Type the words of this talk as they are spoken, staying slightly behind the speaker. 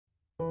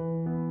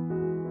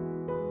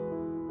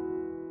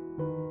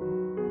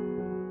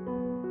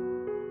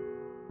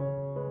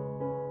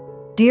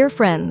Dear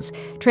friends,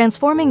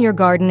 transforming your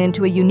garden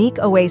into a unique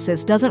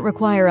oasis doesn't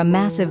require a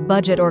massive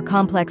budget or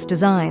complex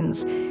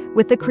designs.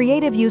 With the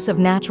creative use of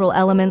natural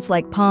elements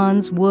like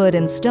ponds, wood,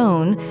 and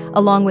stone,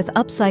 along with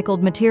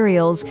upcycled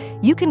materials,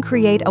 you can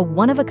create a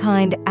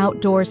one-of-a-kind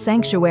outdoor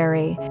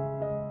sanctuary.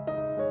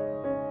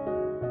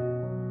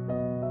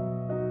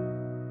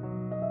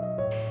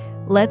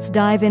 Let's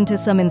dive into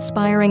some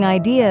inspiring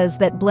ideas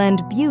that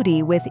blend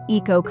beauty with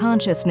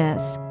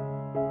eco-consciousness.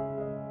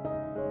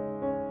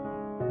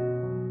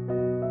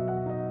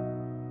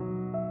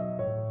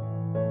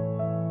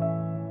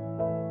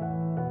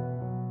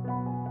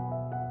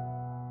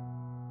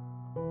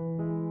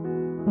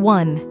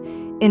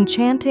 One,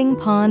 enchanting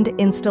pond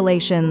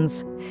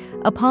installations.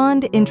 A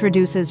pond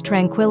introduces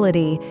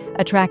tranquility,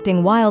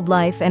 attracting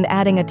wildlife and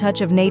adding a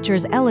touch of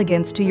nature's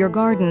elegance to your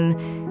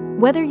garden.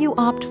 Whether you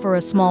opt for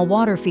a small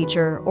water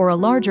feature or a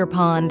larger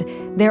pond,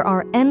 there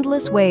are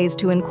endless ways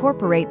to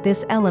incorporate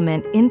this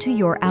element into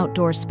your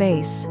outdoor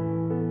space.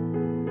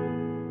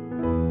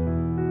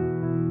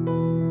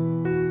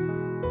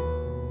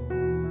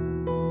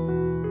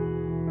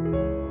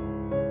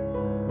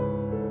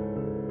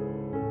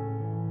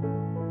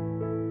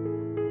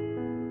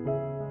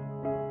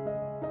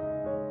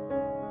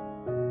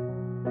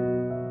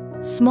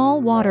 Small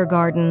water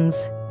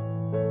gardens.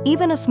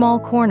 Even a small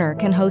corner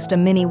can host a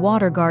mini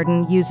water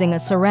garden using a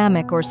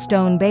ceramic or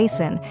stone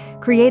basin,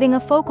 creating a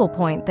focal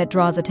point that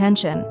draws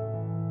attention.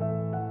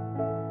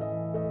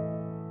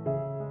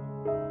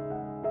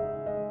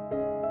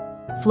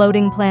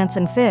 Floating plants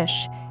and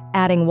fish.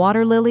 Adding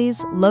water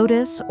lilies,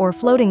 lotus, or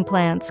floating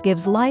plants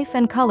gives life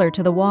and color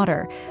to the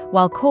water,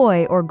 while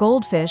koi or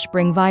goldfish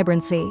bring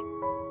vibrancy.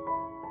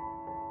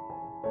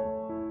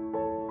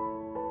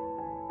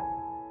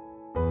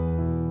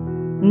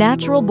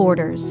 Natural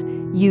borders.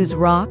 Use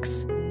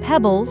rocks,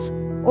 pebbles,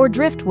 or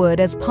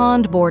driftwood as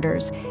pond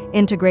borders,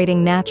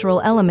 integrating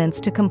natural elements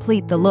to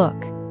complete the look.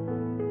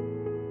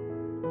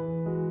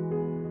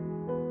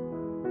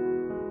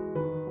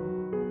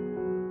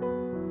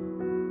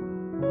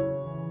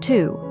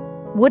 Two,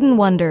 wooden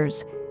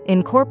wonders,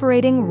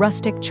 incorporating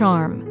rustic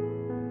charm.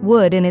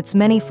 Wood in its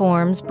many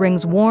forms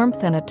brings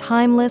warmth and a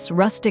timeless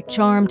rustic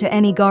charm to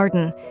any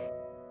garden.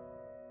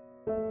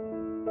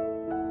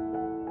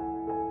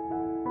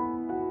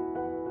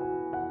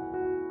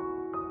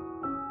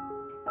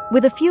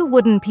 With a few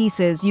wooden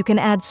pieces, you can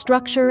add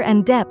structure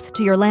and depth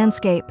to your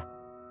landscape.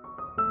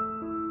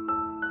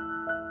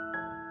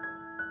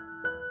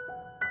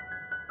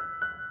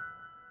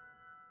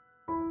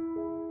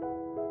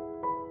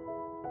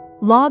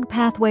 Log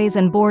pathways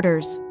and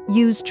borders.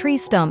 Use tree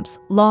stumps,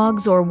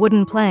 logs, or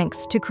wooden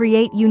planks to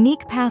create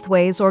unique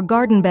pathways or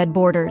garden bed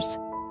borders.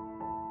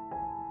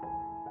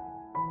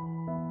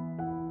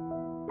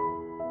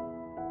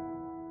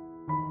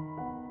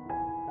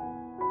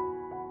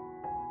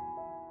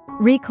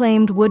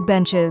 Reclaimed wood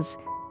benches.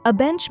 A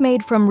bench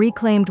made from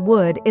reclaimed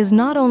wood is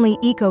not only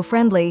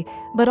eco-friendly,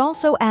 but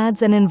also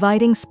adds an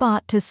inviting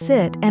spot to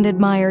sit and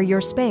admire your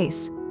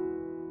space.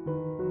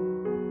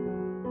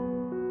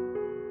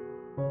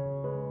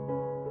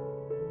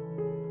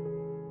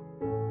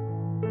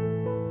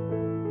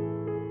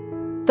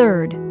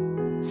 Third,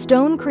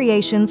 stone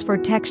creations for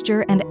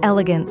texture and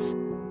elegance.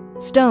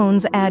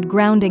 Stones add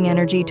grounding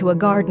energy to a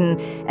garden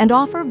and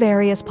offer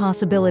various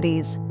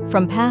possibilities,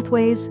 from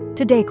pathways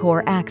to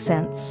decor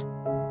accents.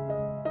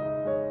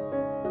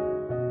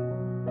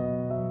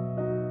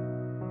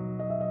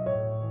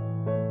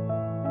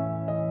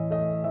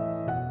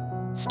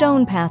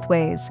 Stone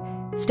pathways.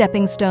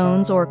 Stepping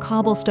stones or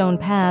cobblestone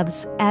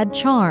paths add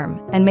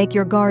charm and make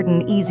your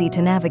garden easy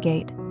to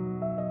navigate.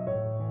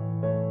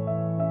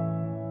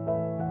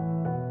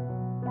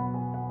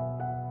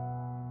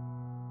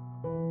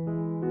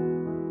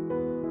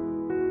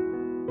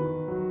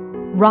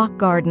 Rock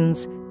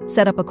gardens.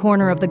 Set up a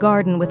corner of the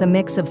garden with a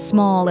mix of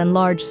small and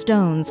large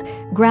stones,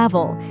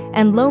 gravel,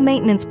 and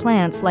low-maintenance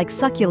plants like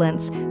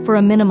succulents for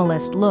a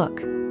minimalist look.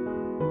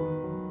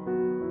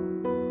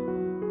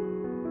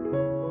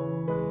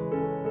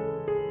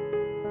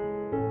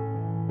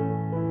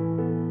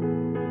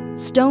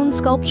 Stone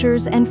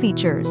sculptures and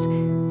features.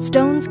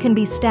 Stones can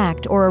be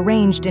stacked or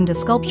arranged into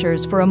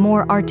sculptures for a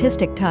more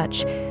artistic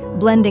touch,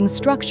 blending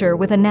structure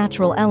with a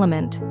natural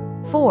element.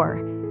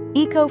 4.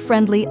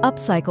 Eco-friendly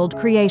upcycled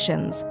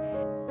creations.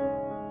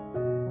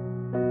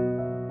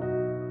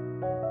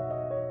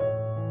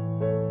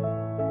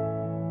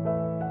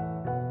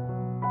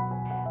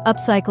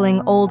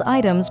 Upcycling old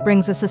items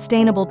brings a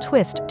sustainable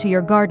twist to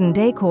your garden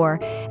decor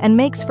and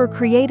makes for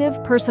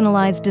creative,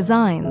 personalized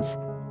designs.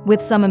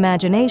 With some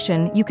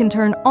imagination, you can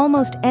turn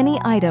almost any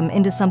item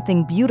into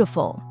something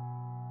beautiful.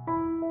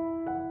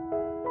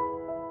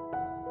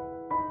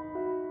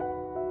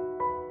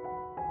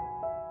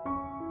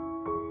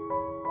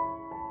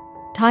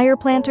 Tire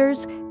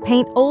planters.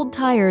 Paint old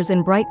tires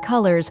in bright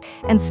colors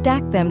and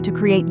stack them to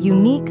create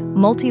unique,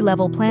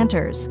 multi-level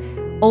planters.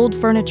 Old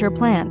furniture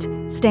plant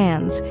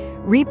stands.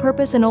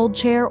 Repurpose an old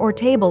chair or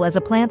table as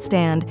a plant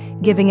stand,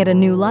 giving it a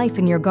new life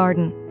in your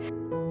garden.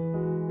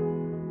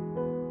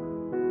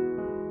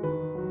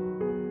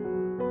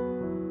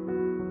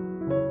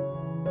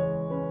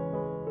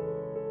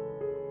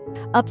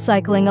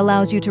 Upcycling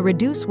allows you to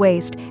reduce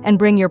waste and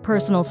bring your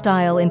personal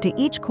style into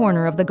each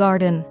corner of the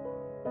garden.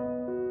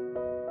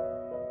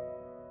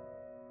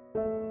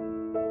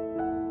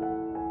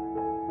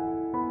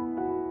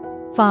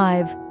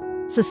 Five,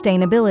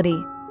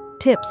 sustainability.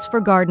 Tips for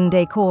garden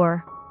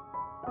decor.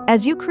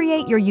 As you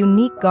create your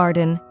unique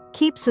garden,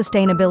 keep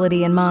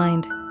sustainability in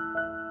mind.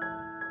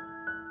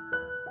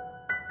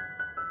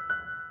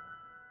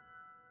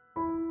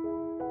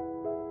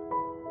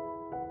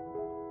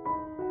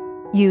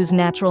 Use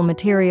natural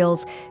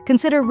materials,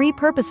 consider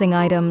repurposing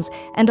items,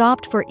 and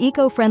opt for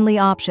eco-friendly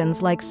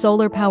options like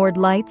solar-powered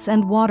lights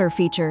and water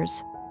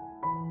features.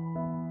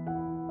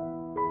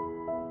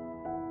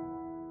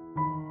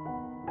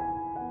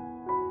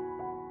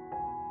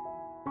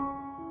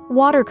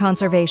 Water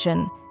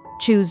conservation.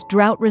 Choose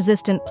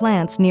drought-resistant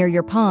plants near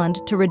your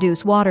pond to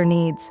reduce water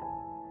needs.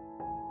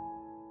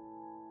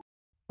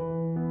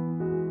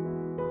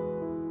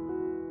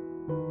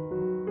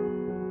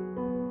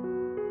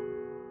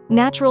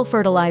 Natural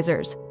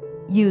fertilizers.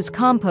 Use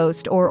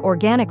compost or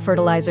organic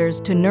fertilizers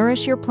to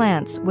nourish your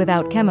plants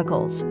without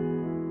chemicals.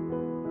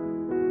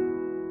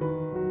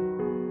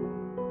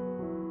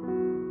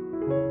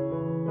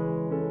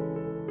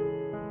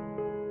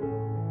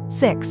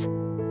 Six,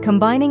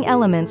 combining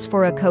elements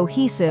for a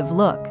cohesive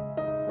look.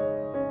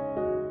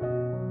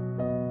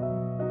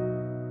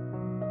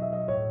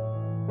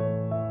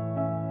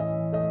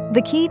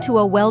 The key to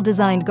a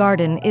well-designed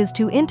garden is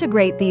to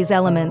integrate these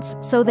elements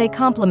so they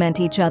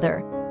complement each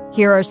other.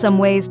 Here are some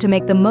ways to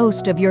make the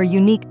most of your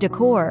unique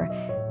decor.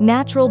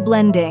 Natural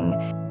blending.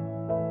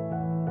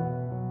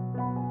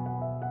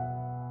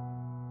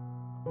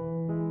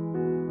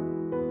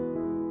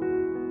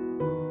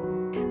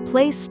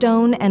 Place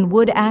stone and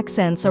wood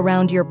accents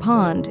around your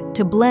pond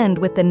to blend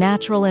with the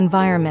natural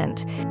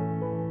environment.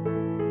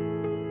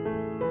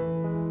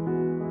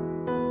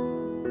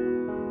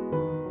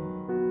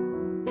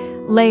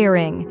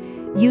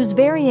 Layering. Use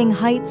varying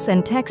heights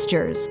and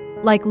textures,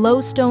 like low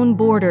stone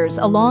borders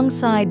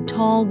alongside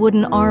tall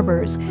wooden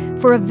arbors,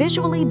 for a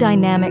visually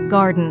dynamic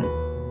garden.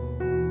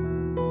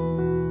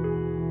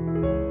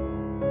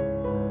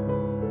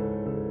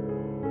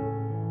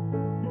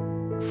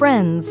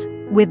 Friends,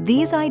 with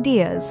these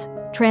ideas,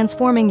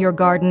 transforming your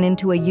garden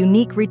into a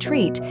unique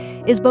retreat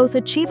is both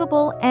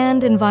achievable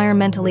and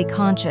environmentally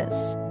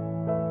conscious.